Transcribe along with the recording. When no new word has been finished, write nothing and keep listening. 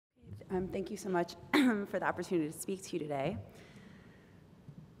Thank you so much for the opportunity to speak to you today.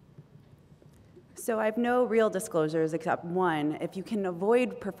 So I have no real disclosures except one, if you can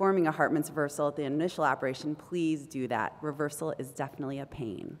avoid performing a Hartmann's reversal at the initial operation, please do that. Reversal is definitely a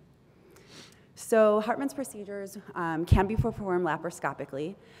pain. So Hartmann's procedures can be performed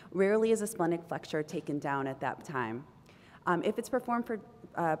laparoscopically. Rarely is a splenic flexure taken down at that time. If it's performed for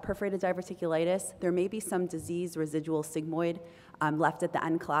perforated diverticulitis, there may be some diseased residual sigmoid left at the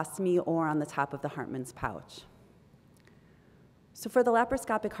end colostomy or on the top of the Hartmann's pouch. So for the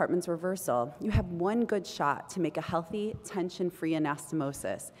laparoscopic Hartmann's reversal, you have one good shot to make a healthy, tension-free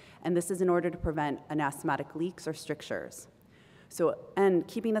anastomosis, and this is in order to prevent anastomotic leaks or strictures. So, and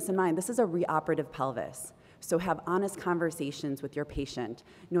keeping this in mind, this is a reoperative pelvis. So have honest conversations with your patient,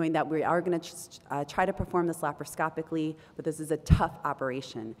 knowing that we are going to try to perform this laparoscopically, but this is a tough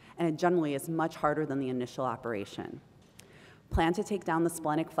operation, and it generally is much harder than the initial operation. Plan to take down the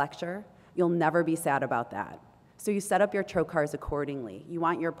splenic flexure. You'll never be sad about that. So you set up your trocars accordingly. You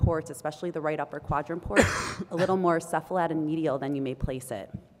want your ports, especially the right upper quadrant port, a little more cephalad and medial than you may place it.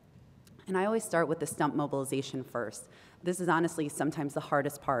 And I always start with the stump mobilization first. This is honestly sometimes the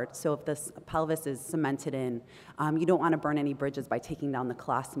hardest part. So if this pelvis is cemented in, you don't want to burn any bridges by taking down the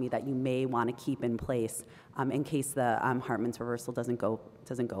colostomy that you may want to keep in place in case the Hartmann's reversal doesn't go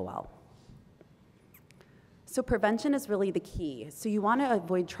well. So prevention is really the key. So you want to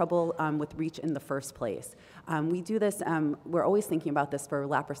avoid trouble with reach in the first place. We do this, we're always thinking about this for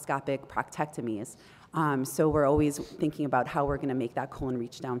laparoscopic proctectomies. So we're always thinking about how we're going to make that colon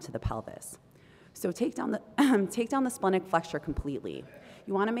reach down to the pelvis. So take down the splenic flexure completely.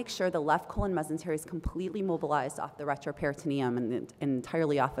 You want to make sure the left colon mesentery is completely mobilized off the retroperitoneum and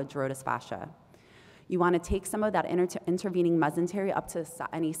entirely off of Gerotis fascia. You want to take some of that intervening mesentery up to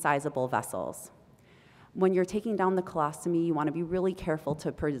any sizable vessels. When you're taking down the colostomy, you want to be really careful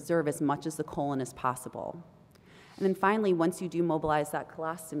to preserve as much as the colon as possible. And then finally, once you do mobilize that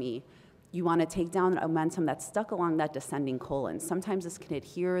colostomy, you want to take down the omentum that's stuck along that descending colon. Sometimes this can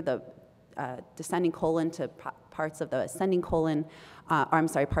adhere the descending colon to parts of the ascending colon,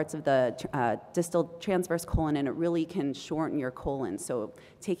 parts of the distal transverse colon, and it really can shorten your colon. So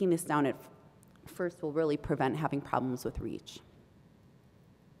taking this down at first will really prevent having problems with reach.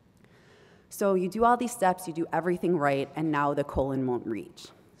 So you do all these steps, you do everything right, and now the colon won't reach.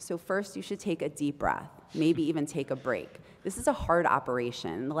 So first you should take a deep breath, maybe even take a break. This is a hard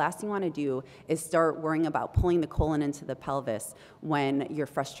operation. The last thing you want to do is start worrying about pulling the colon into the pelvis when you're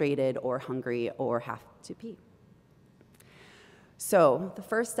frustrated or hungry or have to pee. So the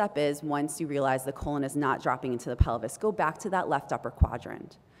first step is, once you realize the colon is not dropping into the pelvis, go back to that left upper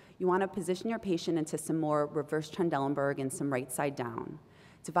quadrant. You want to position your patient into some more reverse Trendelenburg and some right side down.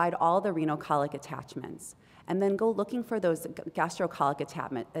 Divide all the renocolic attachments, and then go looking for those gastrocolic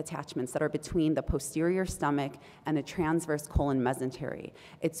attachments that are between the posterior stomach and the transverse colon mesentery.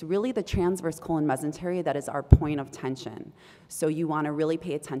 It's really the transverse colon mesentery that is our point of tension. So you want to really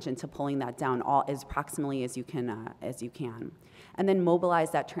pay attention to pulling that down as proximally as you can. And then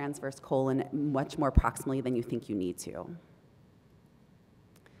mobilize that transverse colon much more proximally than you think you need to.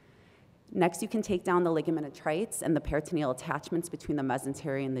 Next, you can take down the ligament detritus and the peritoneal attachments between the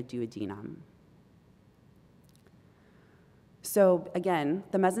mesentery and the duodenum. So again,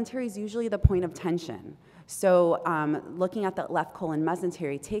 the mesentery is usually the point of tension. So looking at the left colon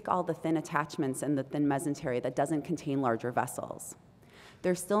mesentery, take all the thin attachments in the thin mesentery that doesn't contain larger vessels.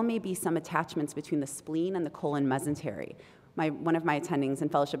 There still may be some attachments between the spleen and the colon mesentery. One of my attendings in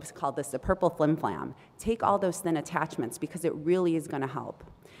fellowship has called this the purple flim-flam. Take all those thin attachments because it really is going to help.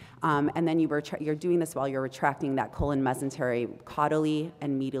 And then you're doing this while you're retracting that colon mesentery caudally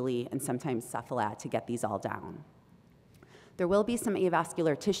and medially and sometimes cephalad to get these all down. There will be some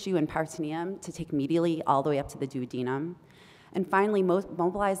avascular tissue and peritoneum to take medially all the way up to the duodenum. And finally,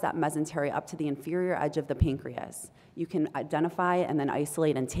 mobilize that mesentery up to the inferior edge of the pancreas. You can identify and then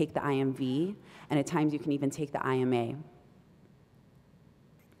isolate and take the IMV, and at times you can even take the IMA.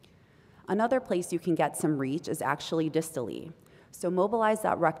 Another place you can get some reach is actually distally. So mobilize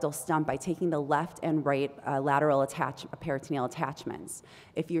that rectal stump by taking the left and right lateral peritoneal attachments.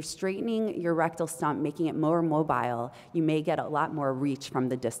 If you're straightening your rectal stump, making it more mobile, you may get a lot more reach from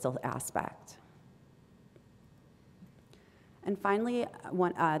the distal aspect. And finally, the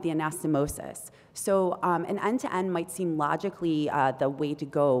anastomosis. So an end-to-end might seem logically the way to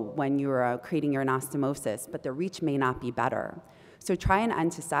go when you're creating your anastomosis, but the reach may not be better. So try an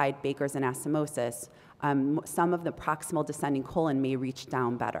end-to-side Baker's anastomosis. Some of the proximal descending colon may reach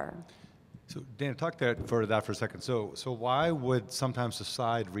down better. So Dan, talk for that for a second. So why would sometimes the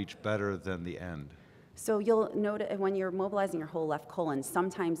side reach better than the end? So you'll note when you're mobilizing your whole left colon,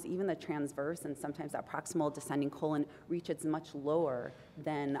 sometimes even the transverse and sometimes that proximal descending colon reaches much lower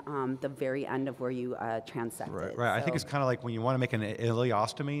than the very end of where you transected. Right. So, I think it's kind of like when you want to make an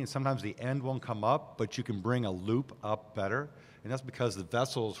ileostomy, and sometimes the end won't come up, but you can bring a loop up better. And that's because the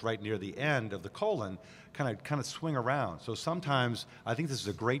vessels right near the end of the colon kind of swing around. So sometimes I think this is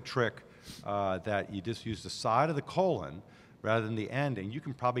a great trick that you just use the side of the colon rather than the end, and you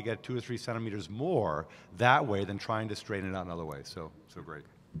can probably get 2 or 3 centimeters more that way than trying to straighten it out another way. So great.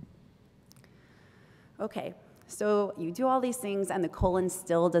 Okay, so you do all these things and the colon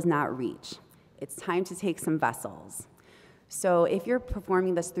still does not reach. It's time to take some vessels. So if you're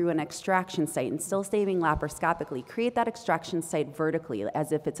performing this through an extraction site and still staving laparoscopically, create that extraction site vertically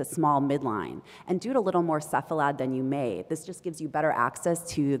as if it's a small midline, and do it a little more cephalad than you may. This just gives you better access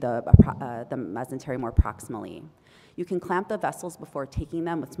to the mesentery more proximally. You can clamp the vessels before taking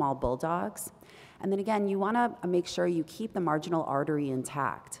them with small bulldogs. And then again, you want to make sure you keep the marginal artery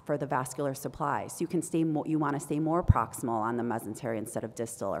intact for the vascular supply. So you want to stay more proximal on the mesentery instead of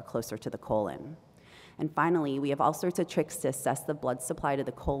distal or closer to the colon. And finally, we have all sorts of tricks to assess the blood supply to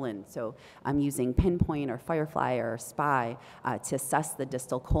the colon. So I'm using Pinpoint or Firefly or SPY to assess the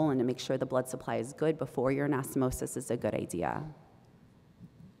distal colon to make sure the blood supply is good before your anastomosis is a good idea.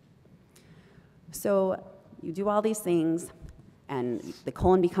 So you do all these things, and the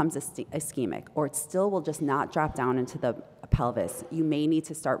colon becomes ischemic, or it still will just not drop down into the pelvis. You may need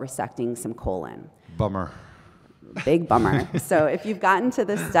to start resecting some colon. Bummer. Big bummer. So if you've gotten to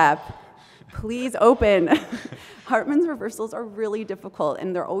this step, please open. Hartmann's reversals are really difficult,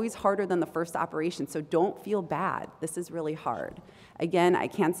 and they're always harder than the first operation, so don't feel bad. This is really hard. Again, I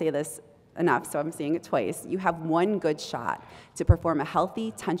can't say this enough, so I'm saying it twice. You have one good shot to perform a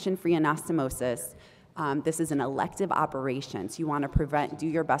healthy, tension-free anastomosis. This is an elective operation, so you want to do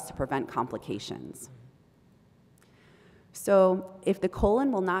your best to prevent complications. So if the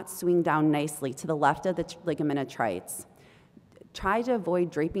colon will not swing down nicely to the left of the ligament of Treitz, try to avoid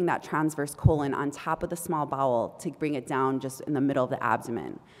draping that transverse colon on top of the small bowel to bring it down just in the middle of the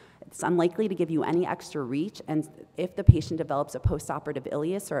abdomen. It's unlikely to give you any extra reach, and if the patient develops a postoperative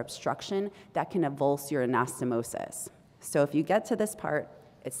ileus or obstruction, that can avulse your anastomosis. So if you get to this part,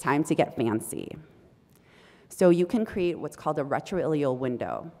 it's time to get fancy. So you can create what's called a retroileal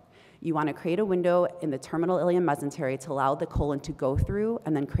window. You want to create a window in the terminal ileum mesentery to allow the colon to go through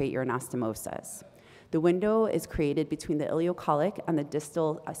and then create your anastomosis. The window is created between the ileocolic and the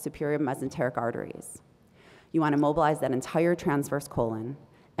distal superior mesenteric arteries. You want to mobilize that entire transverse colon.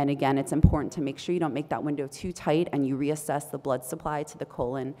 And again, it's important to make sure you don't make that window too tight and you reassess the blood supply to the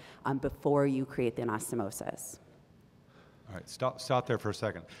colon before you create the anastomosis. All right, stop there for a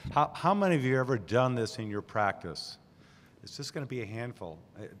second. How many of you have ever done this in your practice? It's just going to be a handful.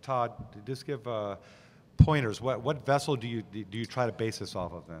 Todd, just give pointers. What vessel do you try to base this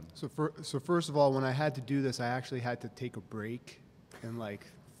off of then? So first of all, when I had to do this, I actually had to take a break and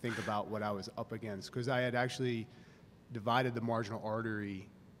think about what I was up against, because I had actually divided the marginal artery,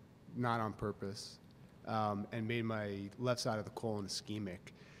 not on purpose, and made my left side of the colon ischemic.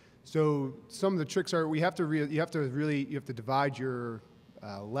 So some of the tricks are you have to divide your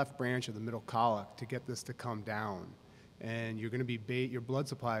left branch of the middle colic to get this to come down, and you're going to be your blood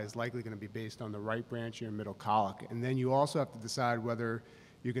supply is likely going to be based on the right branch of your middle colic, and then you also have to decide whether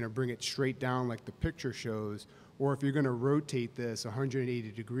you're going to bring it straight down like the picture shows, or if you're going to rotate this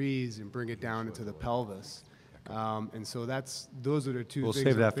 180 degrees and bring it down into the pelvis. And so those are the two things. We'll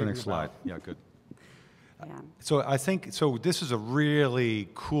save that for the next slide. Yeah, good. Yeah. So this is a really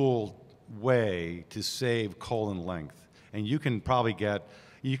cool way to save colon length. And you can probably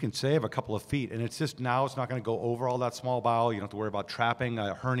you can save a couple of feet. And it's just now it's not going to go over all that small bowel. You don't have to worry about trapping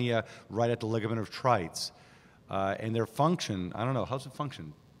a hernia right at the ligament of Treitz. And their function, I don't know, how's it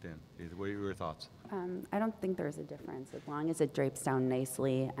function, Dan? What are your thoughts? I don't think there's a difference as long as it drapes down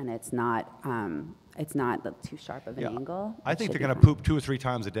nicely and it's not too sharp of an angle. I think they're going to poop 2 or 3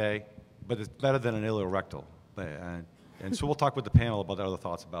 times a day, but it's better than an ileorectal. And so we'll talk with the panel about other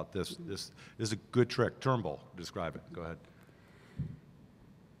thoughts about this. This is a good trick. Turnbull, describe it. Go ahead.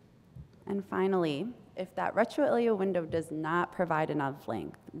 And finally, if that retroileal window does not provide enough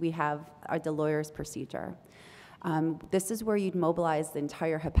length, we have our Deloyer's procedure. This is where you'd mobilize the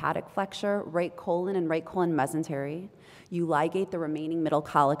entire hepatic flexure, right colon and right colon mesentery. You ligate the remaining middle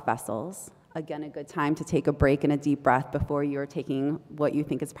colic vessels. Again, a good time to take a break and a deep breath before you're taking what you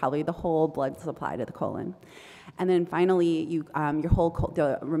think is probably the whole blood supply to the colon. And then finally,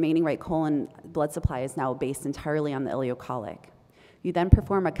 the remaining right colon blood supply is now based entirely on the ileocolic. You then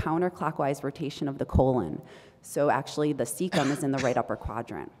perform a counterclockwise rotation of the colon. So actually, the cecum is in the right upper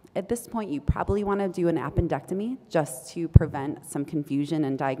quadrant. At this point, you probably want to do an appendectomy just to prevent some confusion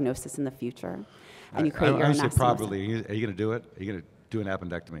and diagnosis in the future. And you create your I say anastomosis. probably. Are you going to do it? Are you going to do an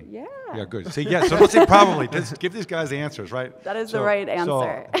appendectomy? Yeah. Yeah, good. See, yeah, so don't say probably. Just give these guys the answers, right? That is the right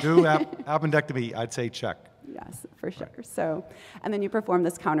answer. So do appendectomy, I'd say check. Yes, for sure. So, and then you perform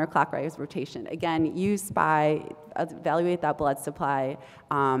this counterclockwise rotation. Again, use SPY, evaluate that blood supply,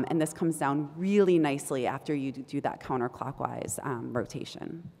 and this comes down really nicely after you do that counterclockwise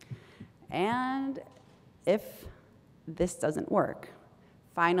rotation. And if this doesn't work,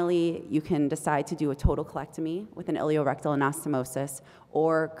 finally, you can decide to do a total colectomy with an iliorectal anastomosis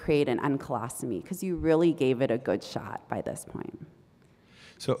or create an encolostomy, because you really gave it a good shot by this point.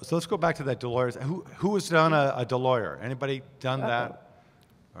 So let's go back to that Deloyer. Who has done a Deloyer? Anybody done that?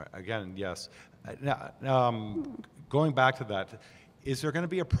 All right, again, yes. Now, going back to that, is there going to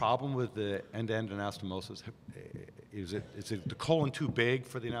be a problem with the end-to-end anastomosis? Is the colon too big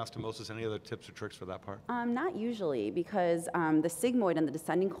for the anastomosis? Any other tips or tricks for that part? Not usually, because the sigmoid and the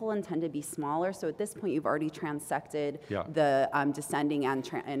descending colon tend to be smaller. So at this point, you've already transected the descending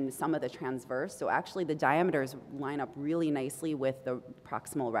and some of the transverse. So actually, the diameters line up really nicely with the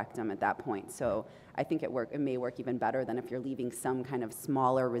proximal rectum at that point. So I think it may work even better than if you're leaving some kind of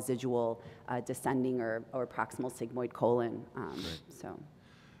smaller residual descending or proximal sigmoid colon. So.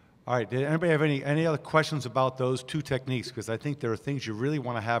 All right, did anybody have any other questions about those two techniques? Because I think there are things you really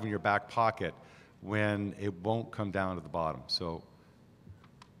want to have in your back pocket when it won't come down to the bottom. So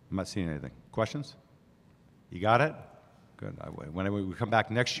I'm not seeing anything. Questions? You got it? Good. When we come back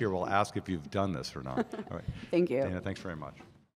next year, we'll ask if you've done this or not. All right. Thank you. Dana, thanks very much.